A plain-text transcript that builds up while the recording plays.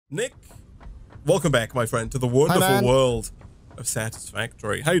Nick, welcome back, my friend, to the wonderful world of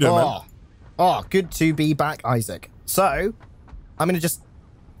Satisfactory. How you doing, man? Oh, good to be back, Isaac. So, I'm going to just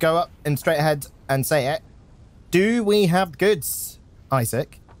go up and straight ahead and say it. Do we have the goods,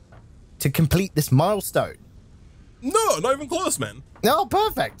 Isaac, to complete this milestone? No, not even close, man. Oh,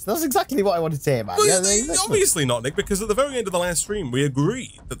 perfect. That's exactly what I wanted to hear, man. Well, yeah, obviously not, Nick, because at the very end of the last stream, we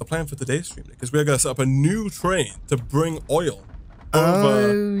agreed that the plan for today's stream, Nick, is we're going to set up a new train to bring oil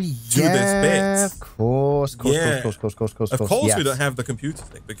over to this bit. Of course, Of course, we don't have the computers,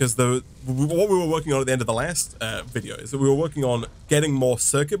 Nick, because what we were working on at the end of the last video is that we were working on getting more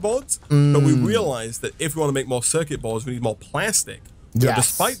circuit boards, but we realized that if we want to make more circuit boards, we need more plastic.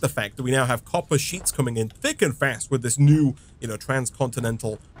 Despite the fact that we now have copper sheets coming in thick and fast with this new,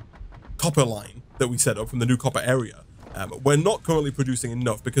 transcontinental copper line that we set up from the new copper area, we're not currently producing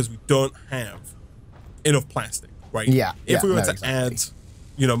enough because we don't have enough plastic, right? If we were to add,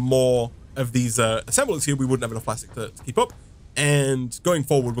 more of these assemblies here, we wouldn't have enough plastic to keep up. And going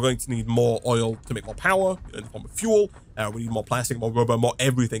forward, we're going to need more oil to make more power in the form of fuel. We need more plastic, more rubber, more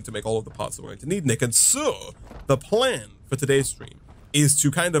everything to make all of the parts that we're going to need, Nick. And so the plan for today's stream is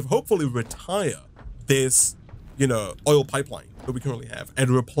to kind of hopefully retire this, oil pipeline that we currently have and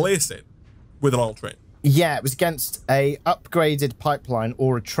replace it with an oil train. Yeah, it was against a upgraded pipeline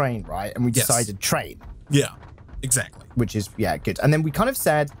or a train, right? And we decided train. Yeah, exactly. Which is, good. And then we kind of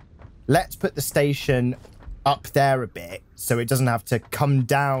said, let's put the station up there a bit so it doesn't have to come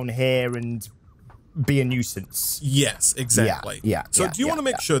down here and be a nuisance. Yes, exactly. So do you want to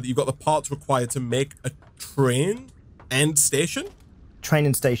make sure that you've got the parts required to make a train and station? Train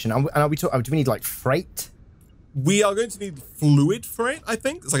and station. And are we talking, do we need like freight? We are going to need fluid freight, I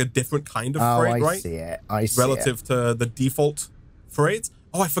think. It's like a different kind of freight, right? I see it. Relative to the default freight.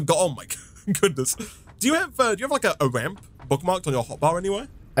 Oh, I forgot. Oh my goodness. Do you have like a ramp bookmarked on your hotbar anywhere?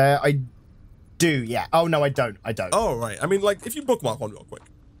 I do, yeah. Oh no, I don't. Oh right. I mean, like if you bookmark one real quick.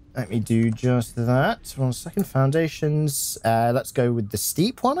 Let me do just that. 1 second. Foundations. Let's go with the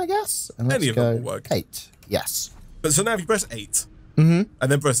steep one, I guess. And let's Any of them will work. 8. Yes. But so now if you press 8, and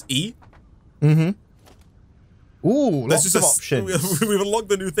then press E. Ooh, lots of options. We've unlocked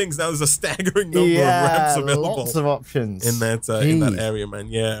the new things. Now there's a staggering number of ramps available. Lots of options. In that area, man.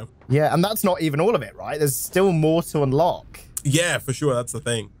 Yeah. Yeah, and that's not even all of it, right? There's still more to unlock. Yeah, for sure. That's the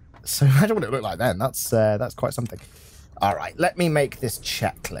thing. So imagine what it looked like then. That's quite something. All right, let me make this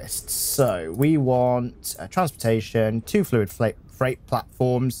checklist. So we want transportation, 2 fluid freight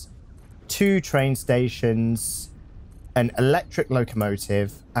platforms, 2 train stations, an electric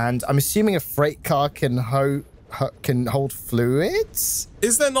locomotive, and I'm assuming a freight car can hold fluids?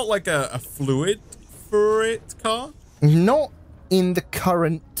 Is there not like a fluid freight car? Not in the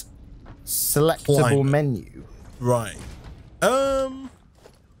current selectable menu. Right.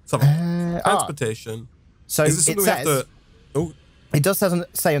 Transportation. So is this something we have to... Oh. It does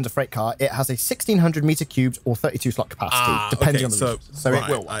say under freight car, it has a 1,600 meter cubed or 32 slot capacity, depending on the region. So right,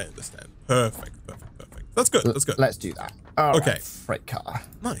 it will. I understand. Perfect. That's good. Let's do that. All okay. Right, freight car.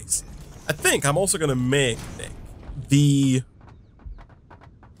 Nice. I think I'm also going to make, Nick, the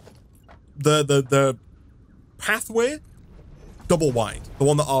pathway double wide. The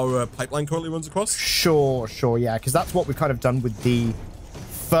one that our pipeline currently runs across. Sure, yeah. Because that's what we've kind of done with the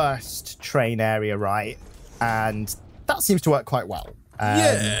first train area, right? And that seems to work quite well.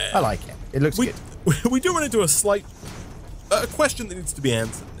 Yeah. I like it. It looks good. We do run into a slight question that needs to be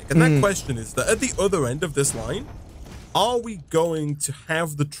answered, Nick. And that question is that at the other end of this line, are we going to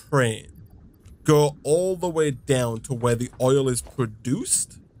have the train go all the way down to where the oil is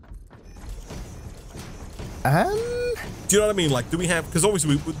produced? Do you know what I mean? Like, do we have... Because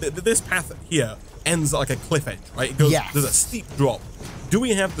obviously, this path here ends at like a cliff edge, right? It goes, there's a steep drop. Do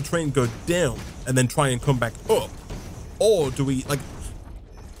we have the train go down and then try and come back up? Or do we, like...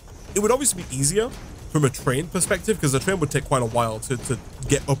 It would obviously be easier from a train perspective, because the train would take quite a while to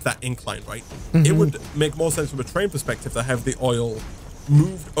get up that incline, right? It would make more sense from a train perspective to have the oil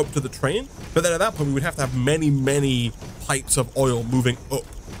moved up to the train, but then at that point we would have to have many pipes of oil moving up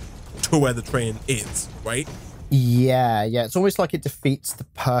to where the train is, right? Yeah, it's almost like it defeats the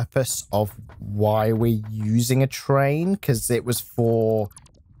purpose of why we're using a train, because it was for,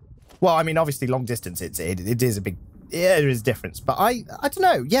 well, I mean, obviously long distance, it is a big, there is a difference, but I don't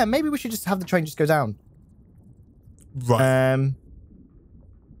know. Yeah, maybe we should just have the train just go down. Right.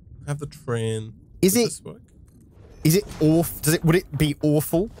 Have the train. Is it awful? Would it be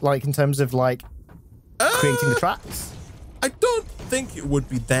awful, like in terms of like creating the tracks? I don't think it would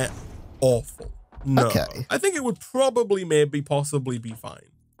be that awful. No. Okay. I think it would possibly be fine.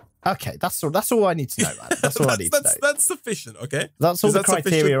 Okay, that's all I need to know, man. That's all I need to know. That's sufficient, okay? That's all the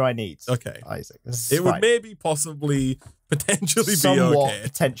criteria sufficient? I need. Okay. Isaac. It would maybe possibly potentially somewhat be okay.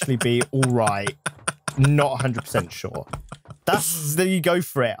 potentially be all right. Not 100% sure. There you go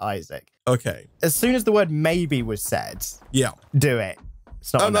for it, Isaac. Okay. As soon as the word maybe was said, yeah, do it.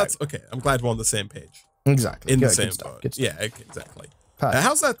 It's not that's okay. I'm glad we're on the same page. Exactly. In the same boat. Yeah, okay, exactly.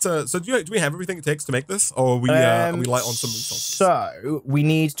 How's that? So do we have everything it takes to make this, or are we light on some resources? So we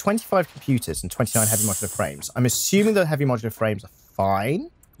need 25 computers and 29 heavy modular frames. I'm assuming the heavy modular frames are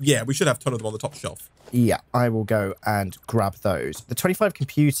fine. Yeah, we should have a ton of them on the top shelf. Yeah, I will go and grab those. The 25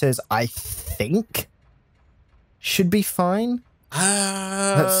 computers, I think, should be fine.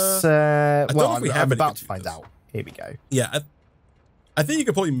 Let's. I'm about to find out. Here we go. Yeah, I think you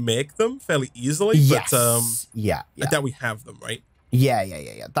could probably make them fairly easily. Yes. But, yeah. I doubt we have them, right? Yeah.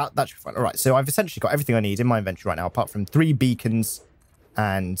 That should be fine. All right. So I've essentially got everything I need in my inventory right now, apart from 3 beacons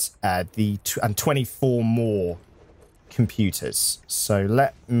and 24 more computers. So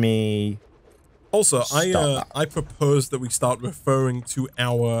let me. Also, I propose that we start referring to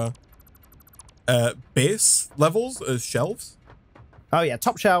our base levels as shelves. Oh yeah,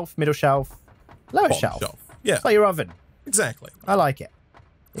 top shelf, middle shelf, lower shelf. Yeah, it's like your oven. Exactly. I like it.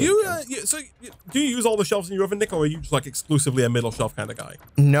 Do you use all the shelves in your oven, Nick, or are you just like exclusively a middle shelf kind of guy?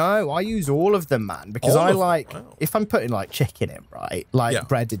 No, I use all of them, man, because if I'm putting like chicken in, right, like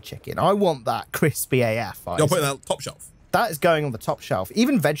breaded chicken, I want that crispy AF. You're putting that top shelf. That is going on the top shelf.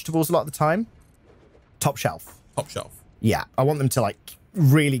 Even vegetables a lot of the time, top shelf. Top shelf. Yeah, I want them to like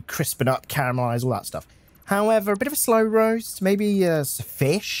really crispen up, caramelize, all that stuff. However, a bit of a slow roast, maybe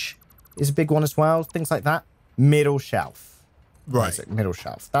fish is a big one as well. Things like that. Middle shelf. Right. Middle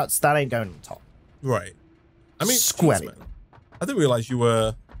shelf. That ain't going on the top. Right. I mean, squelly. I didn't realize you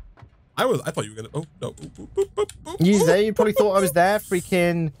were. I thought you were gonna. Oh no. You probably thought I was there.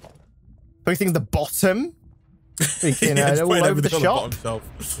 Freaking. Putting the bottom. Freaking all over the shop.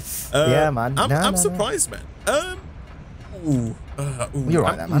 Yeah, man. I'm surprised, man. You're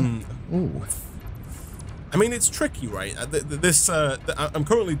right there, man. Ooh. I mean, it's tricky, right? I'm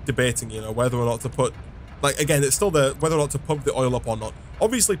currently debating, whether or not to put, like, again, it's still whether or not to pump the oil up or not.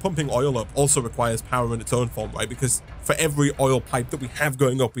 Obviously, pumping oil up also requires power in its own form, right? Because for every oil pipe that we have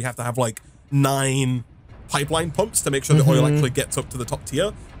going up, we have to have like 9 pipeline pumps to make sure the oil actually gets up to the top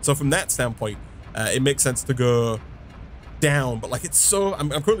tier. So from that standpoint, it makes sense to go down. But like, it's so, I'm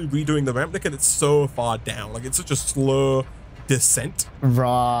currently redoing the ramp, Nick, and it's so far down. Like, it's such a slow descent.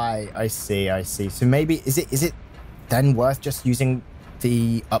 Right, I see. So maybe is it then worth just using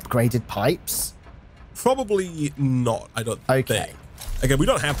the upgraded pipes? Probably not. I don't think. Again, we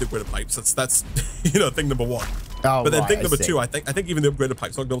don't have the upgraded pipes. That's thing number 1. Oh, but then thing number 2, I think even the upgraded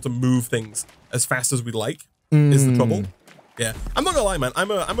pipes aren't going to be able to move things as fast as we'd like. Is the trouble? Yeah, I'm not gonna lie, man.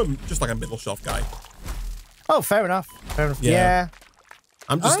 I'm just like a middle shelf guy. Oh, fair enough. Yeah.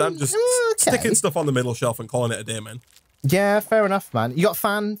 I'm just sticking stuff on the middle shelf and calling it a day, man. Yeah, fair enough, man. You got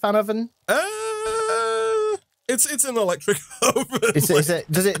fan oven? It's an electric oven.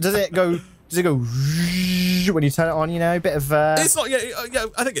 Does it go when you turn it on? A bit of. It's not. Yeah.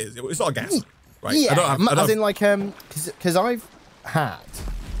 I think it is. It's not a gas, right? Yeah. As in, like, because I've had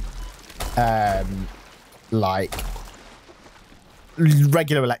like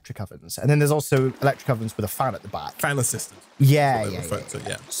regular electric ovens, and then there's also electric ovens with a fan at the back. Fan assisted. Yeah.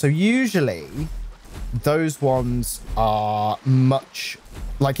 So usually those ones are much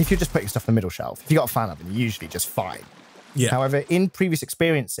like, if you're just putting stuff in the middle shelf, if you got a fan oven, you're usually just fine. Yeah. However, in previous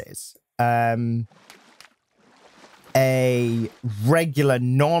experiences, a regular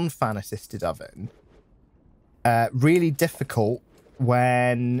non-fan assisted oven, really difficult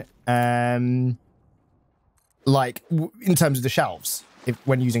when like in terms of the shelves,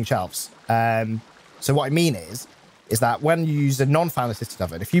 when using shelves. So what I mean is that when you use a non-fan assisted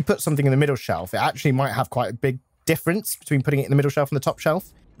oven, if you put something in the middle shelf, it actually might have quite a big difference between putting it in the middle shelf and the top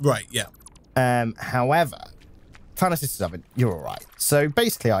shelf. Right, yeah. However, fan assisted oven, you're all right. So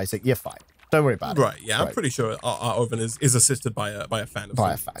basically, Isaac, you're fine. Don't worry about it. Right, yeah. I'm pretty sure our oven is assisted by a fan.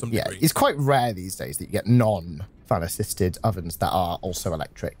 By a fan, yeah. It's quite rare these days that you get non-fan assisted ovens that are also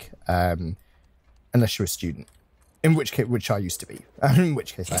electric, unless you're a student. In which case, which I used to be. In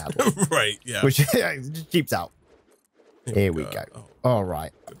which case I had one. Right, yeah. Which just keeps out. Here we go. Oh. All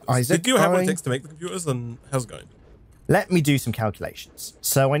right. Isaac, do you have what it takes to make the computers, and how's it going? Let me do some calculations.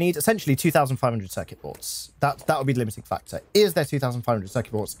 So I need essentially 2,500 circuit boards. That would be the limiting factor. Is there 2,500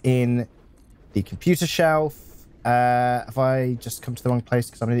 circuit boards in the computer shelf? Have I just come to the wrong place?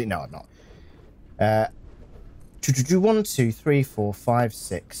 Because no, I'm not. 1, 2, 3, 4, 5,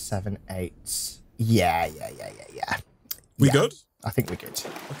 6, 7, 8. Yeah. We good? I think we're good.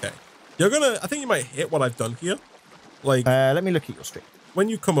 Okay. I think you might hit what I've done here. Like, let me look at your stream. When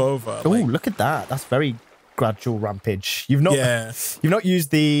you come over. Oh, like, look at that. That's very gradual rampage. You've not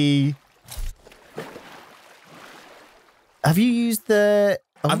used the... Have you used the...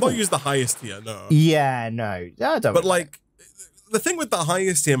 Oh. I've not used the highest here, no. Yeah, no. I don't. But like, the thing with the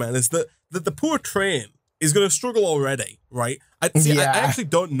highest here, man, is that the poor train is going to struggle already, right? I actually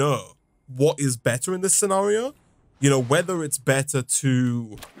don't know what is better in this scenario. You know, whether it's better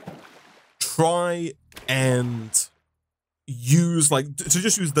to try and use, like, to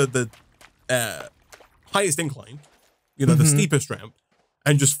just use the highest incline, you know, the steepest ramp,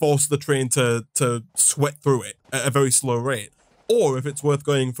 and just force the train to sweat through it at a very slow rate. Or if it's worth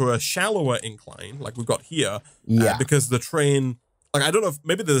going for a shallower incline, like we've got here, because the train, like, I don't know if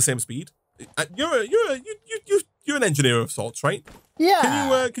maybe they're the same speed. You're an engineer of sorts, right?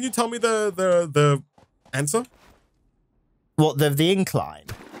 Yeah. Can you tell me the answer? What, the incline?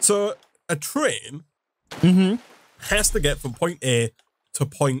 So a train has to get from point A to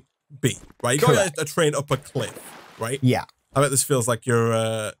point B, right? You got a train up a cliff, right? Yeah. I bet this feels like you're.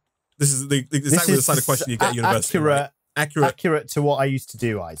 This is exactly the side of question you get at university. Accurate to what I used to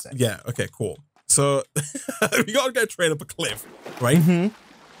do, Isaac. Yeah. Okay. Cool. So we got to get a train up a cliff, right?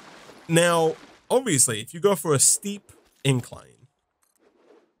 Now, obviously, if you go for a steep incline,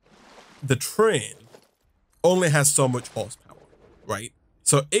 the train only has so much horsepower, right?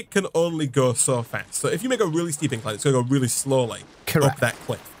 So it can only go so fast. So if you make a really steep incline, it's going to go really slowly up that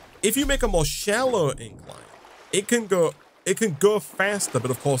cliff. If you make a more shallow incline, it can go faster, but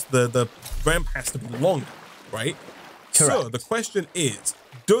of course the ramp has to be longer, right? Correct. So the question is,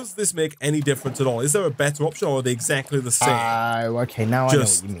 does this make any difference at all? Is there a better option, or are they exactly the same? Okay, now I know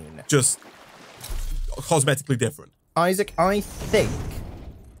what you mean. Just cosmetically different. Isaac, I think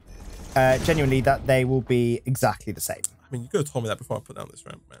genuinely that they will be exactly the same. I mean, you could have told me that before I put down this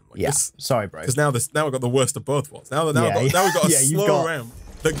ramp, man. Like Sorry, bro. Because now we've got the worst of both worlds. Now we've got a slow ramp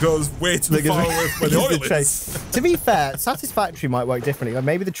that goes way too far away from where the oil is. To be fair, Satisfactory might work differently. Like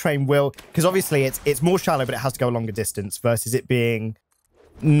maybe the train will, because obviously it's more shallow, but it has to go a longer distance versus it being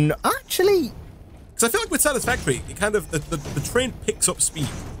actually. Because I feel like with Satisfactory, it kind of the train picks up speed,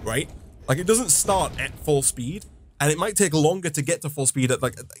 right? Like it doesn't start at full speed, and it might take longer to get to full speed at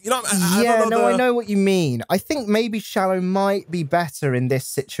like, you know. I know what you mean. I think maybe shallow might be better in this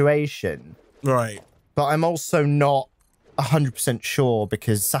situation, right? But I'm also not 100% sure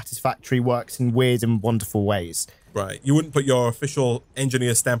because Satisfactory works in weird and wonderful ways. Right. You wouldn't put your official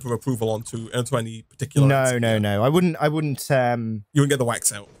engineer stamp of approval onto any particular. No. I wouldn't. You wouldn't get the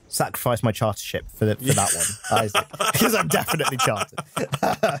wax out. Sacrifice my chartership for that one, Isaac, because I'm definitely chartered.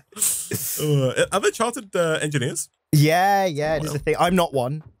 Are there chartered engineers? Yeah, it is a thing. I'm not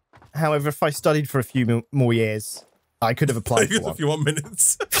one. However, if I studied for a few more years, I could have applied for one. A few more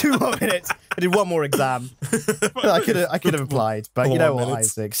minutes. A few more minutes. I did one more exam. I could have applied, but you know what,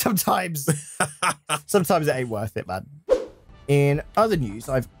 Isaac? Sometimes it ain't worth it, man. In other news,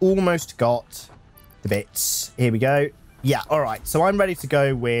 I've almost got the bits. Here we go. Yeah, all right. So I'm ready to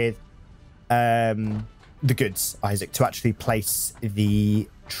go with the goods, Isaac, to actually place the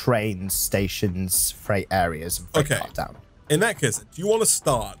train stations, freight areas, and freight cars down. In that case, do you want to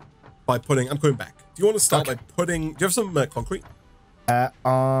start by putting... I'm coming back. Do you want to start by putting... Do you have some concrete?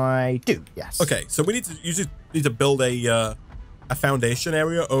 I do, yes. Okay, so we need to build a foundation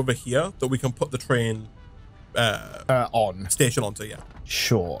area over here that we can put the train station onto, yeah.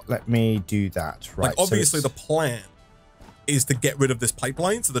 Sure, let me do that. Right. Like, obviously, the plan is to get rid of this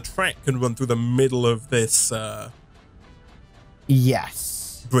pipeline so the track can run through the middle of this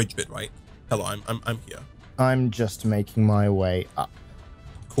yes, bridge bit, right? Hello, I'm here. I'm just making my way up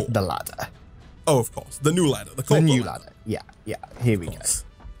the ladder. Oh, of course. The new ladder. The new ladder. Yeah. Here we go.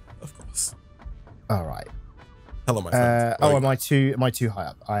 Of course. All right. Hello, my friend. Am I too high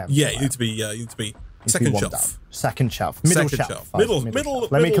up? I am. Yeah, you need to be second shelf. Down. Second shelf. Middle shelf. Middle.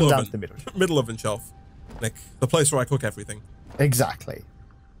 Let me come down to the middle. Middle oven shelf. Nick, the place where I cook everything. Exactly.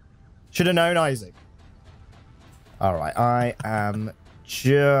 Should have known, Isaac. All right, I am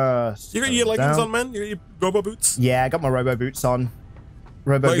just... You got your leggings on, man? You got your robo boots? Yeah, I got my robo boots on.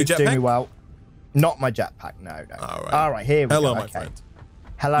 Robo boots doing me well. Not my jetpack, no. All right, here we go. Hello, my friend.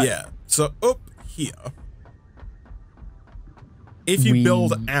 Hello. Yeah, so up here, if you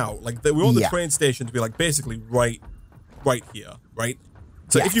build out, like, we want the train station to be, like, basically right here, right?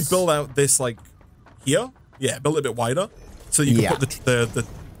 So if you build out this, like, here, build it a bit wider, so you can put the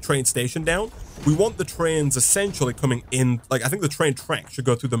train station down. We want the trains essentially coming in, like, I think the train track should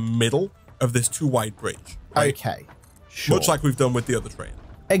go through the middle of this too wide bridge. Right? Okay, sure. Much like we've done with the other train.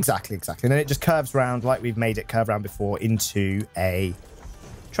 Exactly. And then it just curves around like we've made it curve around before into a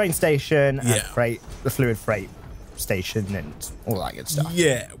train station and the fluid freight station and all that good stuff.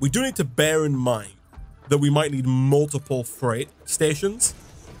 Yeah, we do need to bear in mind that we might need multiple freight stations.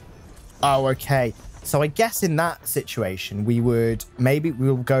 Oh, okay. So I guess in that situation,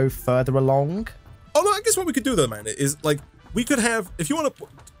 we'll go further along. Oh, no, I guess what we could do though, man, is like, we could have, if you want to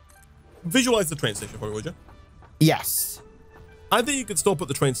visualize the train station for me, would you? Yes. I think you could still put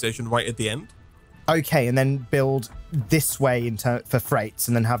the train station right at the end. Okay, and then build this way for freights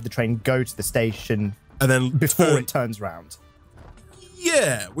and then have the train go to the station and then before it turns around.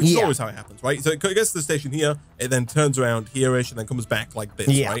 Yeah, which is always how it happens, right? So it gets to the station here, it then turns around here-ish and then comes back like this,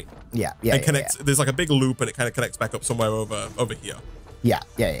 right? Yeah. And connects. There's like a big loop and it kind of connects back up somewhere over here. Yeah.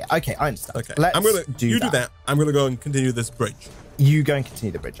 Okay, I understand. Okay, do that. I'm gonna go and continue this bridge. You go and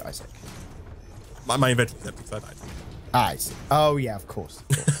continue the bridge, Isaac. My inventory's empty, so I died. I see. Oh yeah, of course.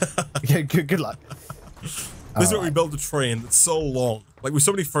 Okay, good luck. This is where we build a train that's so long, like with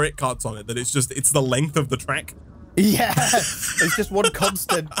so many freight carts on it, that it's the length of the track. Yeah, it's just one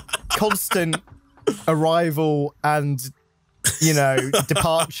constant arrival and,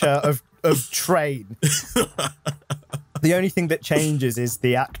 departure of train. The only thing that changes is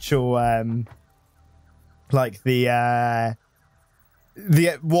the actual,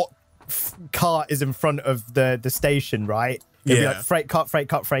 what cart is in front of the station, right? It'll be like freight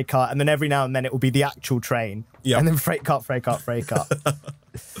cart, and then every now and then it will be the actual train. Yeah. And then freight cart.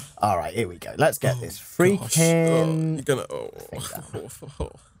 All right, here we go. Let's get this freaking. You're gonna.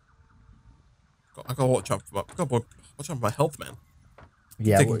 I gotta watch out for my health, man.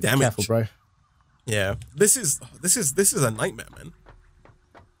 Yeah, taking damage. Careful, bro. Yeah, this is a nightmare, man.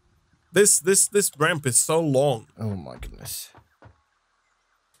 This ramp is so long. Oh my goodness.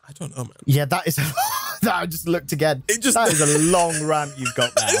 I don't know, man. Yeah, that is. That I just looked again. That is a long ramp you've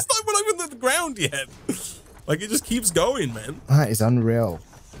got there. It's not even at the ground yet. Like, it just keeps going, man. That is unreal.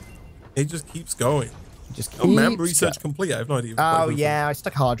 It just keeps going. Map research complete. I have no idea. Oh yeah, I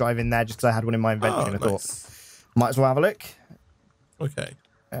stuck a hard drive in there just because I had one in my inventory and I thought might as well have a look. Okay.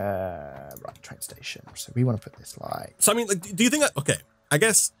 Right, train station. So we want to put this like. So I mean, like, do you think? Okay, I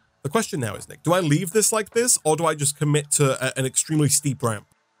guess the question now is, Nick, do I leave this like this, or do I just commit to an extremely steep ramp?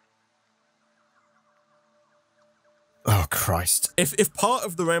 Oh Christ! If part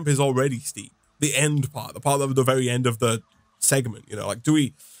of the ramp is already steep, the end part, the part of the very end of the segment, like, do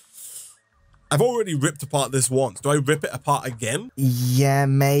we? I've already ripped apart this once. Do I rip it apart again? Yeah,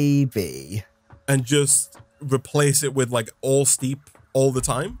 maybe. And just replace it with like all steep all the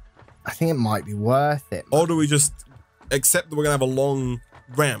time? I think it might be worth it. Or do we just accept that we're gonna have a long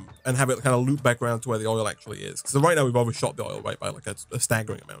ramp and have it kind of loop back around to where the oil actually is? Because right now we've overshot the oil, right, by like a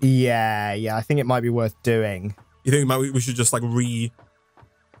staggering amount. Yeah, I think it might be worth doing. You think we should just like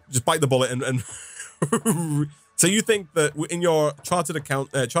just bite the bullet and so you think that in your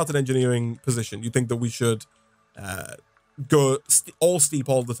chartered engineering position, you think that we should go all steep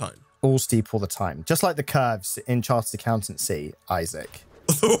all the time? All steep all the time. Just like the curves in chartered accountancy, Isaac.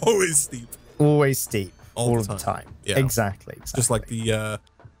 Always steep. Always steep. All of the time. Yeah. Exactly. Just like the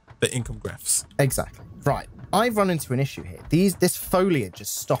income graphs. Exactly. Right. I've run into an issue here. This foliage is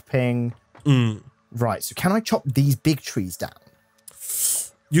stopping. Right. So can I chop these big trees down?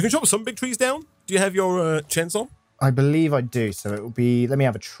 You can chop some big trees down. Do you have your chainsaw? I believe I do. So it will be. Let me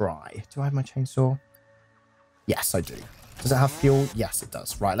have a try. Do I have my chainsaw? Yes, I do. Does it have fuel? Yes, it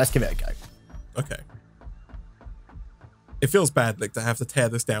does. Right. Let's give it a go. Okay. It feels bad, like, to have to tear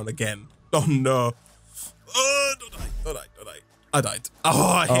this down again. Oh no. Oh, don't die. I died. Oh,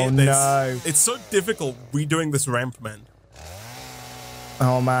 I hate this. No. It's so difficult redoing this ramp, man.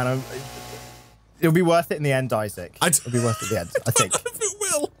 Oh man, it'll be worth it in the end, Isaac. It'll be worth it in the end, I think. I don't know if it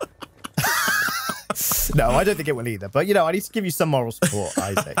will. No, I don't think it will either. But, I need to give you some moral support,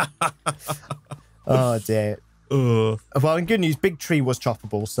 Isaac. Oh, dear. Well, in good news, Big Tree was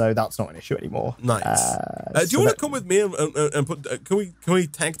choppable, so that's not an issue anymore. Nice. Do you want to come with me and put? Can we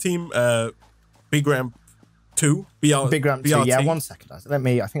tag team Big Ramp 2? Big Ramp 2. Yeah, 1 second. I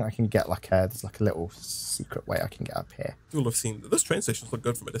think I can get there's like a little secret way I can get up here. You'll have seen those train stations look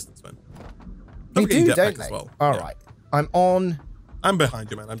good from a distance, man. They do, don't they? Well. All right. I'm behind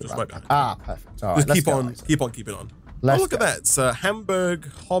you, man. I'm just right behind you. Ah, perfect. All right. Just keep on keeping on. Oh, look at that. It's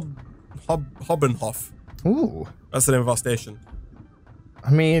Hamburg Hobbenhof. Ooh. That's the name of our station. I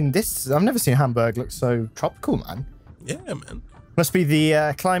mean, I've never seen Hamburg look so tropical, man. Yeah, man. Must be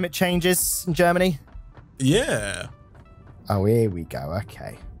the climate changes in Germany. Yeah. Oh, here we go.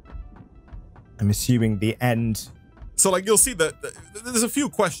 Okay. I'm assuming the end. So, you'll see that there's a few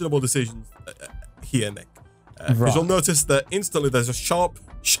questionable decisions here, Nick. Because you'll notice that instantly there's a sharp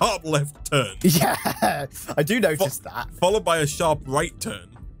sharp left turn. Yeah, I do notice that. Followed by a sharp right turn.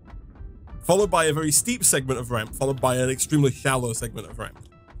 Followed by a very steep segment of ramp, followed by an extremely shallow segment of ramp.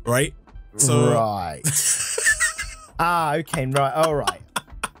 Right? So right. Okay, right, all right.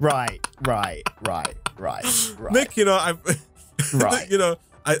 Right. Nick, you know, I've right. you know,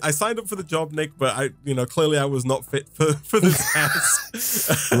 I signed up for the job, Nick, but clearly I was not fit for this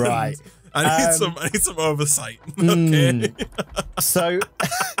task. Right. I need some oversight. Okay. So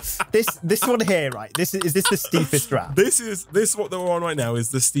this one here, right? Is this the steepest ramp? This what we're on right now is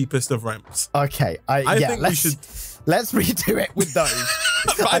the steepest of ramps. Okay. I think we should let's redo it with those.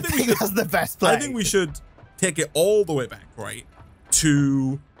 I think that's the best play. I think we should take it all the way back, right?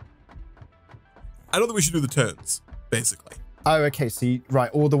 To I don't think we should do the turns, basically. Oh, okay. So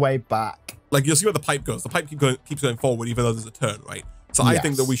right, all the way back. Like you'll see where the pipe goes. The pipe keeps going forward, even though there's a turn, right? So I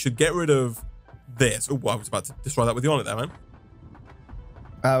think that we should get rid of this. Oh, I was about to destroy that with you on it there, man.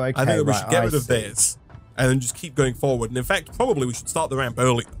 Oh, okay. I think that we should get rid of this and then just keep going forward. And in fact, probably we should start the ramp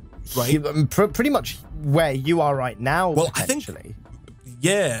earlier, right? Pretty much where you are right now, well, potentially.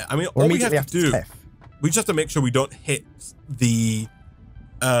 Yeah. I mean, all we have to do, we just have to make sure we don't hit the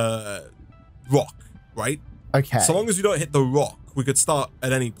rock, right? Okay. So long as we don't hit the rock, we could start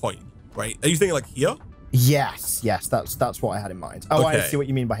at any point, right? Are you thinking like here? Yes, that's what I had in mind. Oh, okay. I see what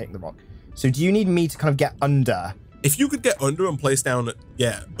you mean by hitting the rock. So do you need me to kind of get under? If you could get under and place down, the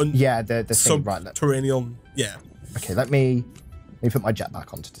thing, right? Subterranean, yeah. Okay, let me put my jet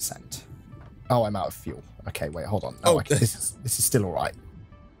back onto descent. Oh, I'm out of fuel. Okay, wait, hold on. Oh, okay, this is still all right.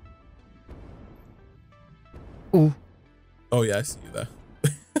 Ooh. Oh yeah, I see you there.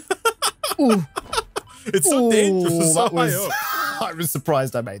 Ooh. It's so dangerous. It's so high up. I was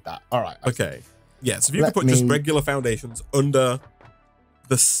surprised I made that. All right. Okay. Yeah, so if you could put just regular foundations under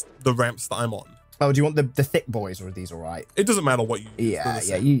the ramps that I'm on. Oh, do you want the thick boys, or are these all right? It doesn't matter what you use.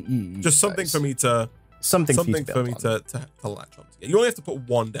 Yeah, you just something for me to something for me to latch on. Yeah, you only have to put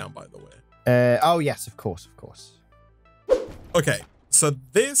one down, by the way. Oh yes, of course. Okay, so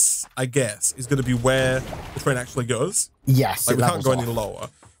this, I guess, is going to be where the train actually goes. Yes, like we can't go any lower.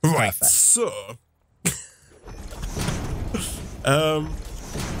 Right. Perfect. So,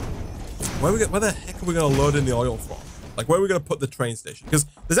 where the heck are we going to load in the oil from? Like, where are we going to put the train station? Because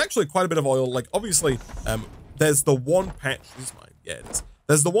there's actually quite a bit of oil. Like, obviously, there's the one patch. This is mine. Yeah, it is.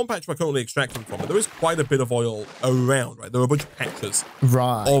 There's the one patch we're currently extracting from, but there is quite a bit of oil around, right? There are a bunch of patches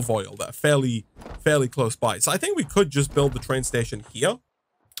of oil that are fairly close by. So I think we could just build the train station here.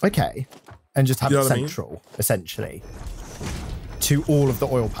 Okay. And just have it central, essentially, to all of the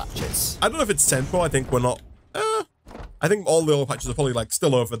oil patches. I don't know if it's central. I think we're not... I think all the oil patches are probably like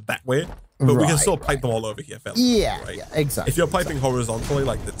still over that way, but we can still pipe them all over here. Yeah, right? Yeah, exactly. If you're piping horizontally,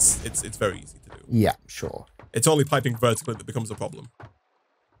 like it's very easy to do. Yeah, sure. It's only piping vertically that becomes a problem.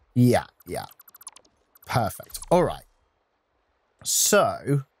 Yeah. Perfect. All right.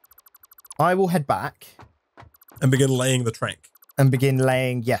 So I will head back and begin laying the track. And begin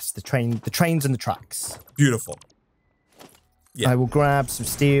laying, yes, the trains and the tracks. Beautiful. Yeah. I will grab some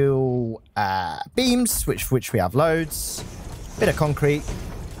steel beams, which we have loads, bit of concrete,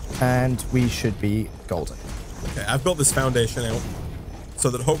 and we should be golden. Okay, I've built this foundation out so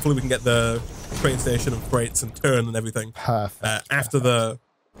that hopefully we can get the train station and freights and turn and everything. Perfect. After the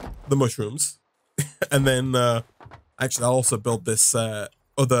mushrooms, and then actually I'll also build this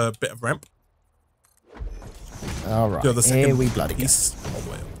other bit of ramp. All right. The second Here we bloody piece go. all the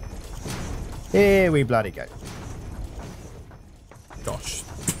way up. Here we bloody go. Gosh,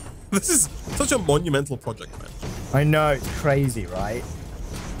 this is such a monumental project, man. I know, it's crazy, right?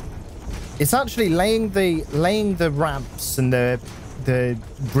 It's actually laying the ramps and the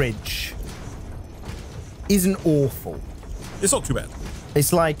bridge isn't awful. It's not too bad.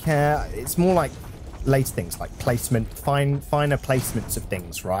 It's like it's more like later things like placement, finer placements of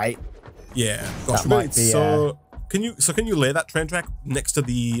things, right? Yeah. Gosh, really, so can you lay that train track next to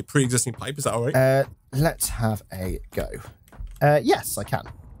the pre-existing pipe? Is that all right? Let's have a go. Yes, I can.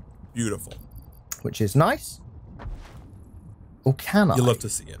 Beautiful. Which is nice. Or can I? You love to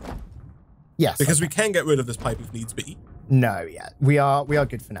see it. Yes. Because we can get rid of this pipe if needs be. No, yeah. We are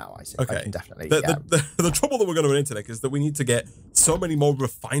good for now, I see. Okay. I can definitely. The trouble that we're going to run into, Nick, is that we need to get so many more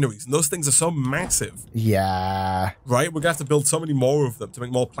refineries, and those things are so massive. Yeah. Right? We're going to have to build so many more of them to make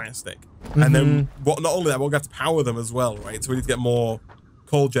more plastic. And then, not only that, we're going to have to power them as well, right? So we need to get more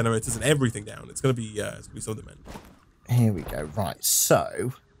coal generators and everything down. It's going to be something, man. Here we go. Right,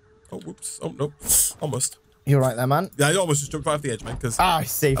 so... Oh, whoops. Oh, no. Almost. You're right there, man. Yeah, I almost just jumped right off the edge, man, because I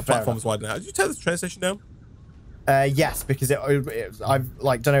see. our platform's wide now. Did you tear the train station down? Yes, because I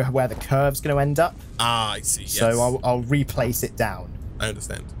don't know where the curve's going to end up. Ah, I see. Yes. So I'll replace it down. I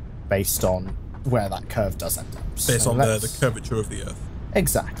understand. Based on where that curve does end up. Based on the curvature of the Earth.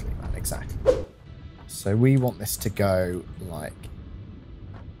 Exactly, man, exactly. So we want this to go like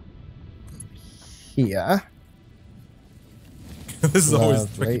here. This is always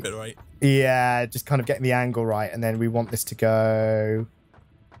the tricky bit, right? Yeah, just kind of getting the angle right, and then we want this to go...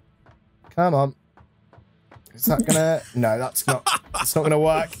 Come on. Is that gonna... No, that's not... It's not gonna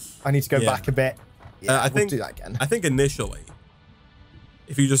work. I need to go back a bit. Yeah, we'll do that again. I think initially,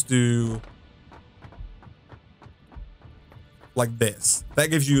 if you just do like this, that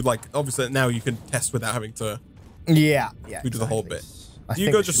gives you like, obviously now you can test without having to do the whole bit. Do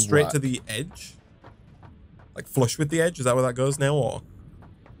you go just straight to the edge? Like flush with the edge? Is that where that goes now, or?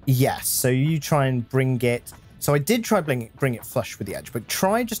 Yes, so you try and bring it... So I did try bring it flush with the edge, but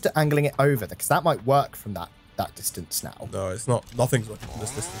try just angling it over, because that might work from that distance now. No, it's not. Nothing's working from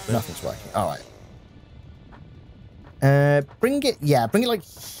this distance now. Nothing's working. All right. Bring it like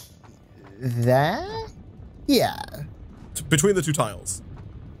there? Yeah. Between the two tiles?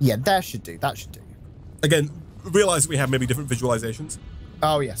 Yeah, that should do. Again, realize we have maybe different visualizations.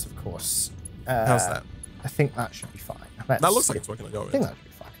 Oh, yes, of course. How's that? I think that should be fine. That looks like it's working on your end. I think that should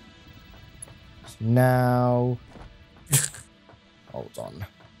be fine. So now... Hold on.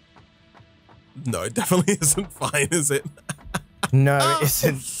 No, it definitely isn't fine, is it? No, it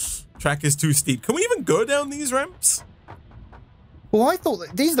isn't. Track is too steep. Can we even go down these ramps? Well, I thought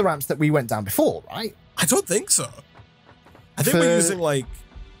that these are the ramps that we went down before, right? I don't think so. I think we're using like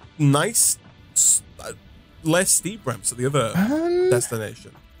nice, less steep ramps at the other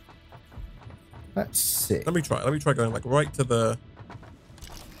destination. Let's see. Let me try. Let me try going like right to the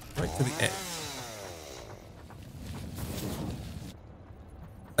edge.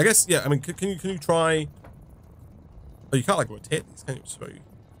 I guess, yeah. I mean, can you try? Oh, you can't like rotate these, can you? So,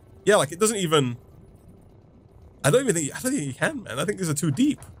 yeah, like it doesn't even. I don't think you can, man. I think these are too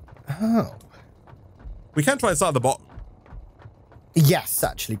deep. Oh. We can try and start at the bottom. Yes,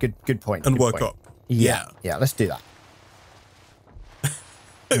 actually, good point. And work up. Yeah, let's do that.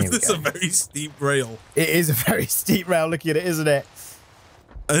 This is a very steep rail. It is a very steep rail. Look at it, isn't it?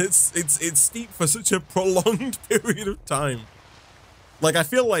 And it's steep for such a prolonged period of time. Like, I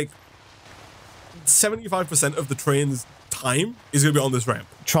feel like 75% of the train's time is going to be on this ramp.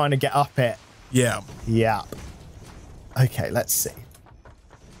 Trying to get up it. Yeah. Yeah. Okay, let's see.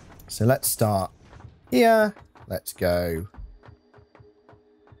 So let's start here. Let's go.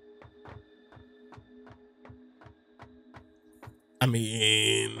 I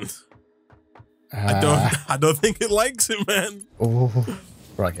mean, I don't think it likes it, man. Oh,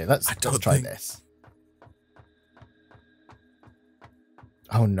 right. Okay, let's try this.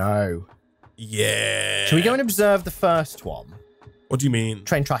 Oh no. Yeah. Should we go and observe the first one? What do you mean?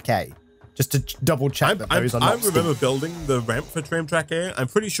 Train track A. Just to double check that those are not I remember building the ramp for train track A. I'm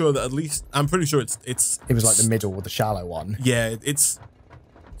pretty sure that it's. It was like the middle or the shallow one. Yeah, it's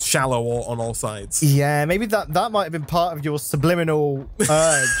shallow on all sides. Yeah, maybe that might have been part of your subliminal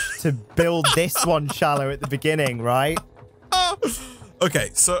urge to build this one shallow at the beginning, right? Okay,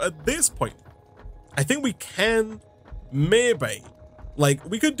 so at this point, I think we can maybe, like,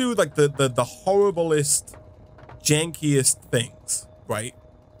 we could do like the horriblest, jankiest things, right?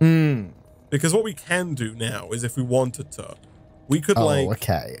 Because what we can do now is, if we wanted to, we could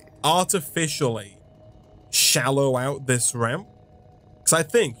artificially shallow out this ramp. Because I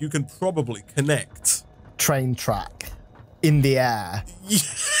think you can probably connect train track in the air.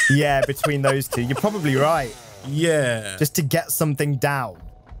 Yeah, between those two. You're probably right. Yeah. Just to get something down.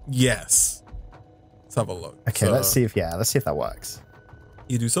 Yes. Let's have a look. Okay, let's see if that works.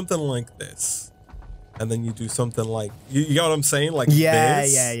 You do something like this. And then you do something like, you know what I'm saying? Like yeah,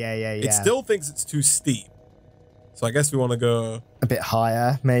 this. Yeah. It still thinks it's too steep. So I guess we want to go a bit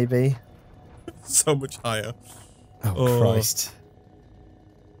higher, maybe. So much higher. Oh, Christ.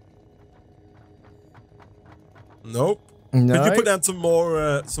 Nope. No. Could you put down some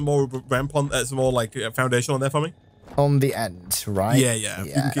more ramp on, some more like foundation on there for me? On the end, right? Yeah.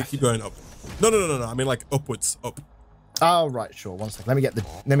 You can keep going up. No. I mean like upwards, up. Oh right, sure. 1 second.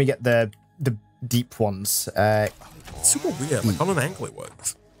 Let me get the deep ones. It's super weird. Like on an angle it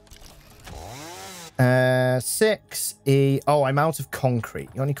works. 6E. Oh, I'm out of concrete.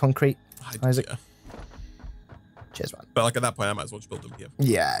 You got any concrete, Isaac? Yeah. Cheers, man. But like at that point, I might as well just build them here.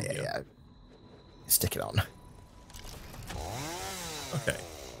 Yeah. Stick it on. Okay.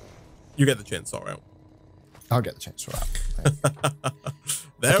 You get the chainsaw out. I'll get the chainsaw out.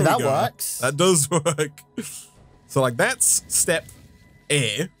 There we go. That works. That does work. So like that's step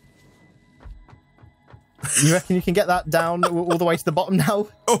A. You reckon you can get that down all the way to the bottom now?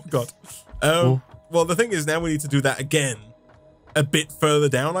 Oh god. Well, the thing is now we need to do that again a bit further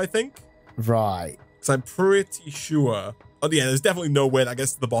down, I think. Right. Because I'm pretty sure. Oh, yeah, there's definitely no way that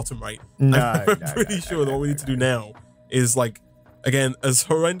gets to the bottom, right? No, I'm pretty sure that what we need to do now is, like, again, as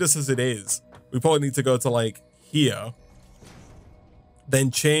horrendous as it is, we probably need to go to, like, here. Then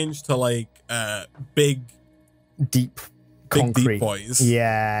change to, like, big deep boys.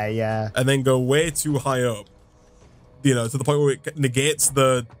 Yeah, yeah. And then go way too high up, you know, to the point where it negates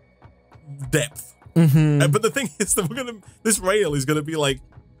the depth. But the thing is that this rail is gonna be like,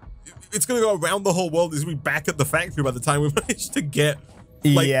 it's gonna go around the whole world. It's gonna be back at the factory by the time we manage to get,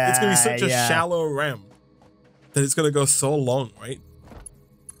 like, it's gonna be such a shallow ramp that it's gonna go so long, right?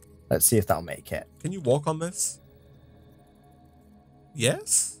 Let's see if that'll make it. Can you walk on this?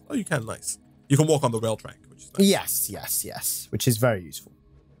 Yes? Oh, you can. Nice. You can walk on the rail track, which is nice. Yes. Which is very useful.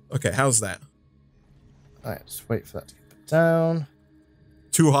 Okay, how's that? All right, just wait for that to get put down.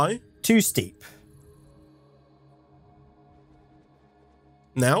 Too high? Too steep.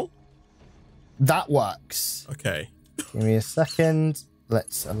 Now? That works. Okay. Give me a second.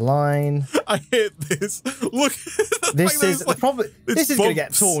 Let's align. I hate this. Look. This is like, probably. This is going to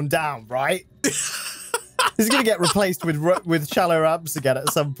get torn down, right? This is going to get replaced with shallow ramps again at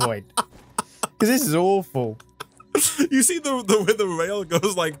some point. Because this is awful. You see the way the rail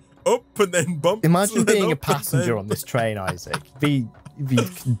goes, like, up and then bumps. Imagine being a passenger on this train, Isaac. You'd be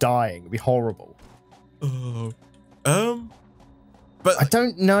dying. It'd be horrible. Oh. But I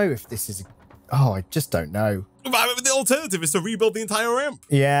don't know if this is. I just don't know. But the alternative is to rebuild the entire ramp.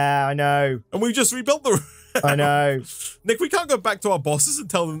 Yeah, I know. And we just rebuilt the ramp. I know. Nick, we can't go back to our bosses and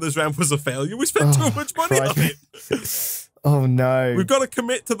tell them this ramp was a failure. We spent too much money on it. Oh, no. We've got to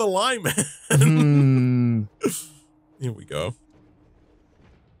commit to the line, man. Here we go.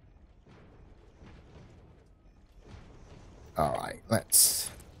 All right,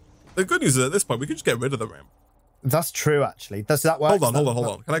 let's... The good news is at this point, we can just get rid of the ramp. That's true, actually. Does that work? Hold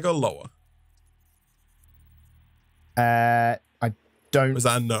on. Can I go lower? I don't Was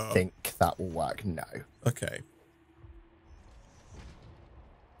that a no? think that will work, no. Okay.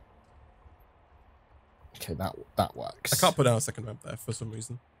 Okay, that works. I can't put down a second ramp there for some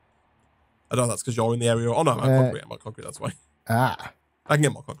reason. I don't know, that's because you're in the area. Oh, no, I'm not concrete, that's why. Ah. I can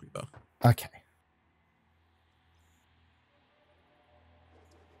get more concrete, though. Okay.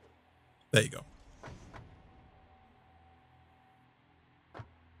 There you go.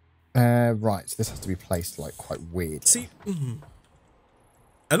 Right, so this has to be placed, like, quite weird. See,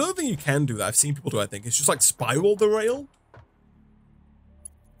 another thing you can do that I've seen people do, I think, is just, like, spiral the rail.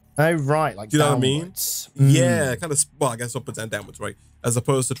 Oh, right, like, do you know downwards. what I mean? Yeah, kind of, well, I guess upwards and downwards, right? As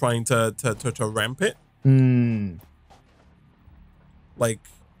opposed to trying to ramp it. Like,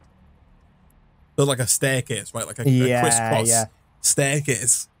 build like a staircase, right? Like a crisscross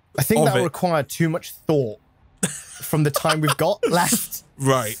staircase. I think that will require too much thought from the time we've got left.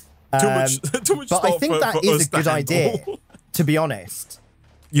 Right. Too much but I think that is a good idea, to be honest.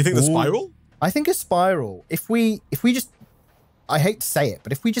 You think the spiral? I think a spiral. If we just, I hate to say it,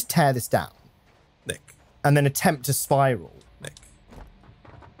 but if we just tear this down, Nick, and then attempt to spiral, Nick,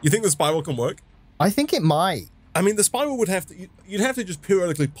 you think the spiral can work? I think it might. I mean, the spiral would have to. You'd have to just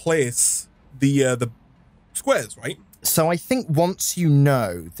periodically place the squares, right? So I think once you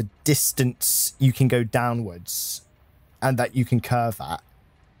know the distance you can go downwards, and that you can curve at,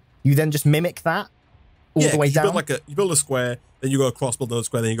 you then just mimic that all the way down. You build a square, then you go across, build another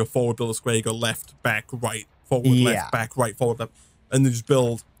square, then you go forward, build a square, you go left, back, right, forward, left, back, right, forward, left, and then just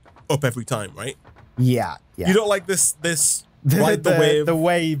build up every time, right? Yeah. You don't like this ride the wave? The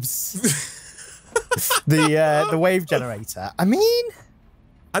waves. the wave generator. I mean,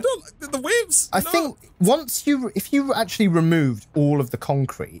 I don't the waves. I think if you actually removed all of the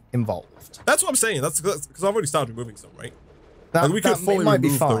concrete involved. That's what I'm saying. That's because I've already started removing some, right? We could fully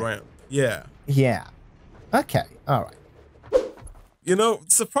remove the ramp. Yeah. Yeah. Okay. All right. You know,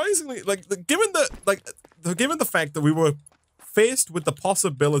 surprisingly, given the fact that we were faced with the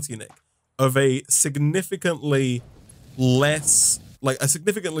possibility, Nick, of a significantly less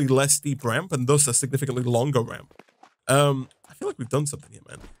steep ramp and thus a significantly longer ramp. I feel like we've done something here,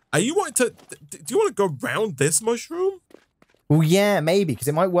 man. Do you want to go round this mushroom? Well, yeah, maybe, because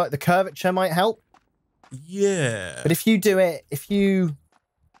it might work. The curvature might help. Yeah. But if you do it, if you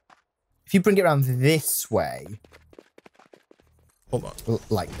bring it around this way. Hold on.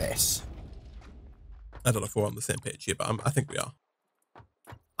 Like this. I don't know if we're on the same page here, but I think we are.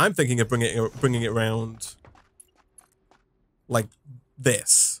 I'm thinking of bringing it around like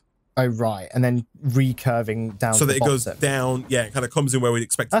this. Oh, right. And then recurving down so that it goes down. Yeah, it kind of comes in where we'd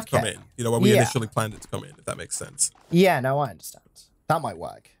expect it to come in. You know, where we initially planned it to come in, if that makes sense. Yeah, no, I understand. That might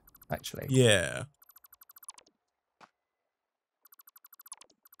work, actually. Yeah.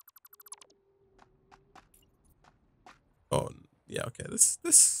 Yeah, okay. This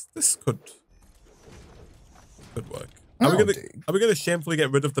could work. No, Are we gonna shamefully get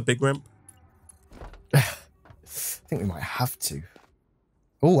rid of the big ramp? I think we might have to.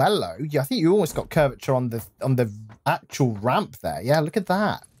 Oh, hello. Yeah, I think you almost got curvature on the actual ramp there. Yeah, look at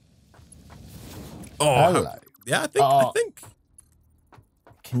that. Oh, hello. Yeah, I think.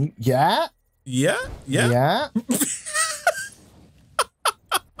 Can you? Yeah. Yeah. Yeah.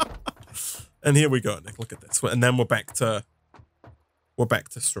 And here we go, Nick. Look at this. And then we're back to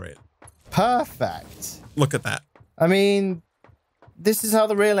straight. Perfect. Look at that. I mean, this is how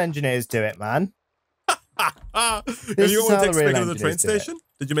the real engineers do it, man. Have you want to take to the train station?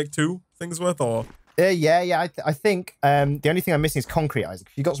 Did you make 2 things worth, or? Yeah. I think the only thing I'm missing is concrete, Isaac.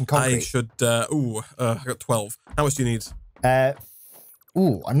 If you got some concrete, I should. I got 12. How much do you need?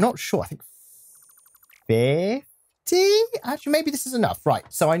 I'm not sure. I think 50. Actually, maybe this is enough. Right.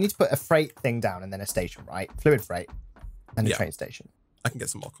 So I need to put a freight thing down and then a station, right? Fluid freight and a train station. I can get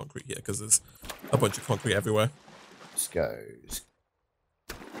some more concrete here because there's a bunch of concrete everywhere. This goes.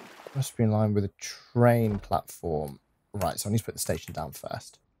 Must be in line with a train platform. Right, so I need to put the station down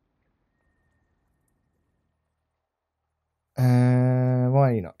first. Why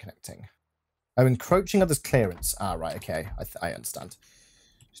are you not connecting? Oh, encroaching others' clearance. Ah, right, okay. I understand.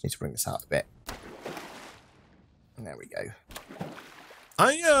 Just need to bring this out a bit. And there we go.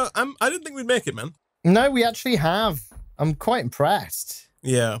 I didn't think we'd make it, man. No, we actually have. I'm quite impressed.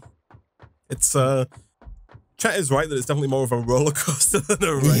 Yeah. It's Chat is right that it's definitely more of a roller coaster than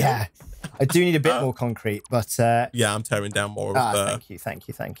a rail. Yeah. I do need a bit more concrete, but yeah, I'm tearing down more of the thank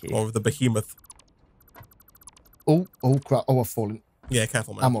you. More of the behemoth. Oh crap. Oh, I've fallen. Yeah,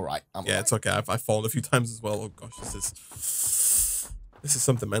 careful, man. I'm all right. It's okay. I've fallen a few times as well. Oh gosh, this is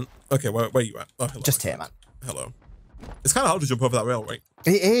something, man. Okay, where are you at? Oh, hello. Just here, man. Hello. It's kind of hard to jump over that rail, right?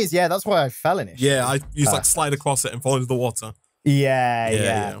 It is, yeah. That's why I fell in it. Yeah, I used like slide across it and fall into the water.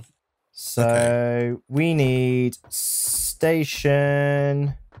 Yeah. So we need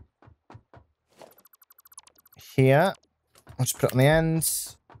station here. I'll just put it on the end.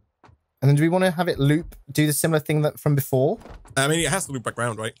 And then do we want to have it do the similar thing that from before? I mean, it has to loop back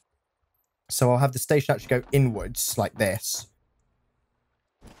round, right? So I'll have the station actually go inwards like this.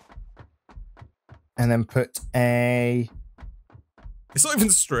 And then put a... It's not even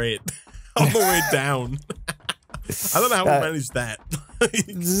straight. All the way down. I don't know how we managed that.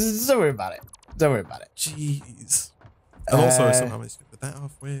 Don't worry about it. Jeez. And also, somehow managed to put that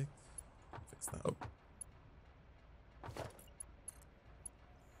halfway. Fix that up.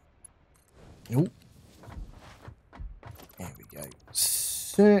 Oh. There we go.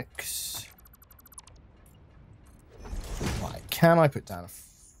 6. Right. Can I put down a...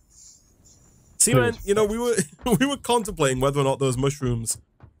 See, man, you know, we were contemplating whether or not those mushrooms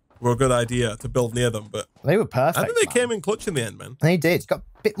were a good idea to build near them, but they were perfect. I think they came in clutch in the end, man. They did. Got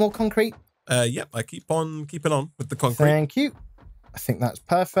a bit more concrete. Yep, I keep on keeping on with the concrete. Thank you. I think that's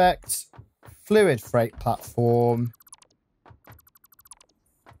perfect. Fluid freight platform.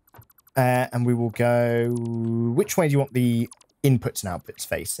 And we will go... Which way do you want the inputs and outputs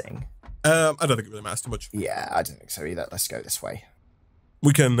facing? I don't think it really matters too much. Yeah, I don't think so either. Let's go this way.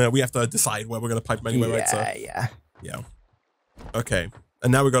 We can. We have to decide where we're going to pipe them anyway, right? So, yeah. Okay.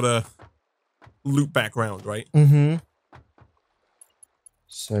 And now we got to loop back round, right? Mm-hmm.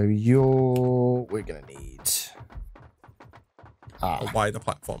 So we're going to need... a wider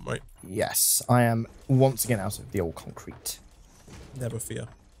platform, right? Yes. I am once again out of the old concrete. Never fear.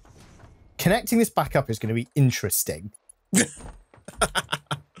 Connecting this back up is going to be interesting.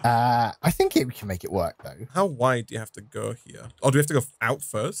 I think we can make it work, though. How wide do you have to go here? Or do we have to go out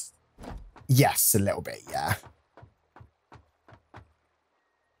first? Yes, a little bit, yeah.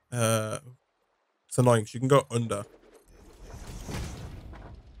 It's annoying because you can go under.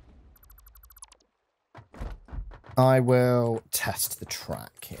 I will test the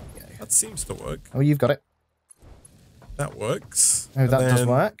track. Here we go. That seems to work. Oh, you've got it. That works. Oh, that does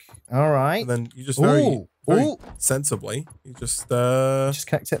work. All right. And then you just very sensibly, you just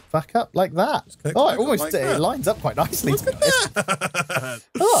connect it back up like that. It lines up quite nicely. Look at that.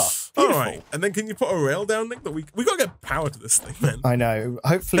 All right. And then can you put a rail down, Nick? That we got to get power to this thing, man. I know.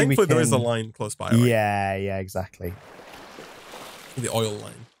 Hopefully Thankfully there is a line close by. Right? Yeah, exactly. The oil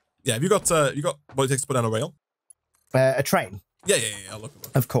line. Yeah. Have you got what it takes to put down a rail? A train. Yeah. I'll look.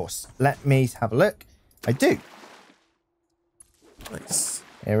 Of course. Let me have a look. I do. Nice.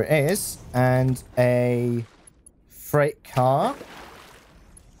 Here it is. And a freight car.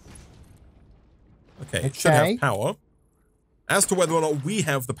 Okay, it should have power. As to whether or not we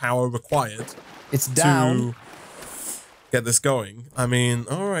have the power required, it's down to get this going. I mean,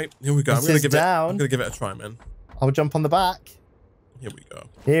 all right, here we go. I'm gonna give it a try, man. I'll jump on the back. Here we go.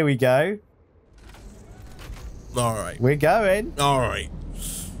 Here we go. All right. We're going. All right.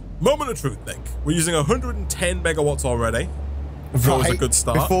 Moment of truth, Nick. We're using 110 megawatts already. That was a good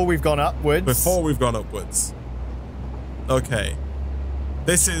start. Before we've gone upwards. Before we've gone upwards. Okay.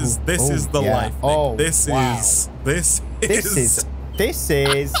 This is the life, Nick. Oh, this is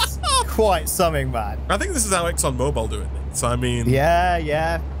quite something, man. I think this is how ExxonMobil do it, Nick. So I mean,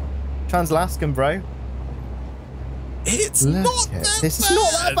 yeah. Trans-Alaskan, bro. It's not that bad. This is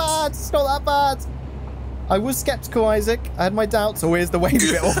not that bad. It's not that bad. I was skeptical, Isaac. I had my doubts. Oh, here's the wavy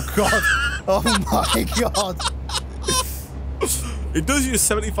bit. Oh, God. Oh, my God. It does use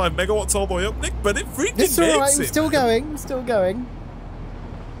 75 megawatts all the way up, Nick, but it freaking it's all right. makes it. It's still going. It's still going.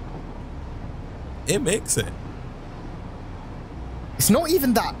 It makes it. It's not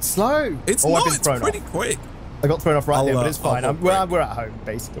even that slow. It's not. It's pretty quick. I got thrown off right there, but it's fine. We're at home,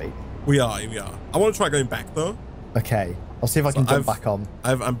 basically. We are. I want to try going back, though. Okay. I'll see if I can jump back on.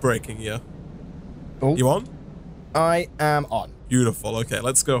 I'm braking here. Oh. You on? I am on. Beautiful. Okay,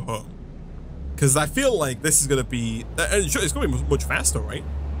 let's go home. Because I feel like this is going to be... it's going to be much faster, right?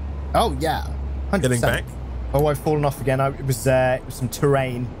 Oh, yeah. 100%. Getting back? Oh, I've fallen off again. It was some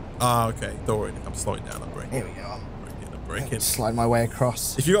terrain. Ah, okay. Don't worry, Nick. I'm slowing down. I'm braking. Here we go. I'm braking. Slide my way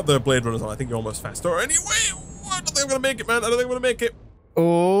across. If you got the Blade Runners on, I think you're almost faster. Anyway, I don't think I'm going to make it, man. I don't think I'm going to make it.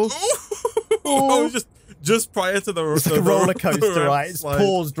 Oh. Oh, just prior to the... It's like a roller coaster, right? It's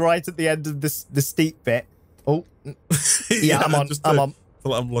paused right at the end of the steep bit. Oh. Yeah, I'm on. I'm on. To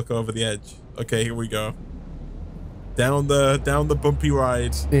let them look over the edge. Okay, here we go. Down the bumpy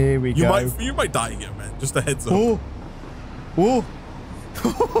ride. Here we go. You might die here, man. Just a heads up. Oh. Oh.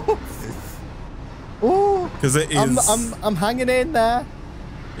 Oh. Because it is. I'm hanging in there.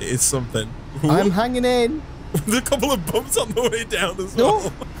 It is something. I'm hanging in. With a couple of bumps on the way down as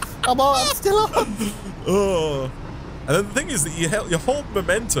well. I'm still on. Oh. And then the thing is that you hold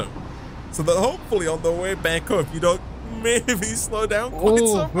momentum, so that hopefully on the way back up you don't maybe slow down quite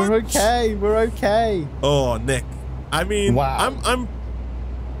so much. We're okay. We're okay. Oh, Nick. I mean, wow. I'm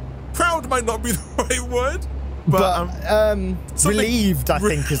proud might not be the right word, but relieved, I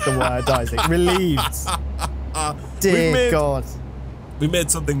think, is the word, Isaac. Relieved. Dear God. We made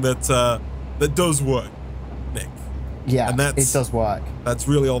something that does work, Nick. Yeah, and it does work. That's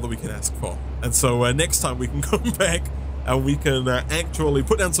really all that we can ask for. And so next time we can come back and we can actually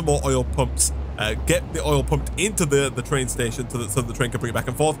put down some more oil pumps, get the oil pumped into the train station so that the train can bring it back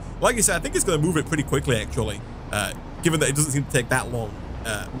and forth. Like you said, I think it's going to move it pretty quickly, actually, given that it doesn't seem to take that long.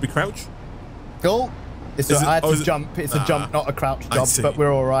 We crouch? Cool. I had to jump. It's a jump, not a crouch jump, but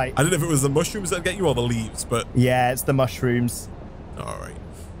we're all right. I don't know if it was the mushrooms that get you or the leaves, but... Yeah, it's the mushrooms. All right.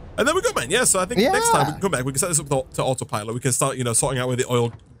 And then we go, man. Yeah, so I think next time we can come back, we can set this up to autopilot. We can start, sorting out where the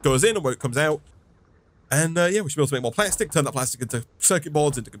oil goes in and where it comes out. And yeah, we should be able to make more plastic, turn that plastic into circuit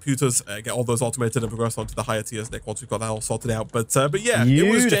boards, into computers, get all those automated and progress on to the higher tiers, Nick, once we've got that all sorted out. But yeah, Beautiful.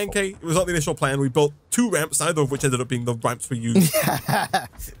 It was janky. It was not the initial plan. We built 2 ramps, neither of which ended up being the ramps we used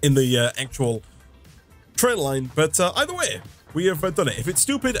in the actual train line. But either way, we have done it. If it's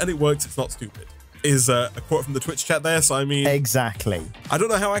stupid and it works, it's not stupid. Is a quote from the Twitch chat there. So I mean, exactly. I don't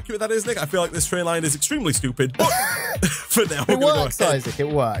know how accurate that is, Nick. I feel like this train line is extremely stupid, but for now, it works, Isaac. It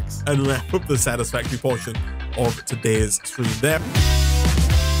works. And wrap up the Satisfactory portion of today's stream there.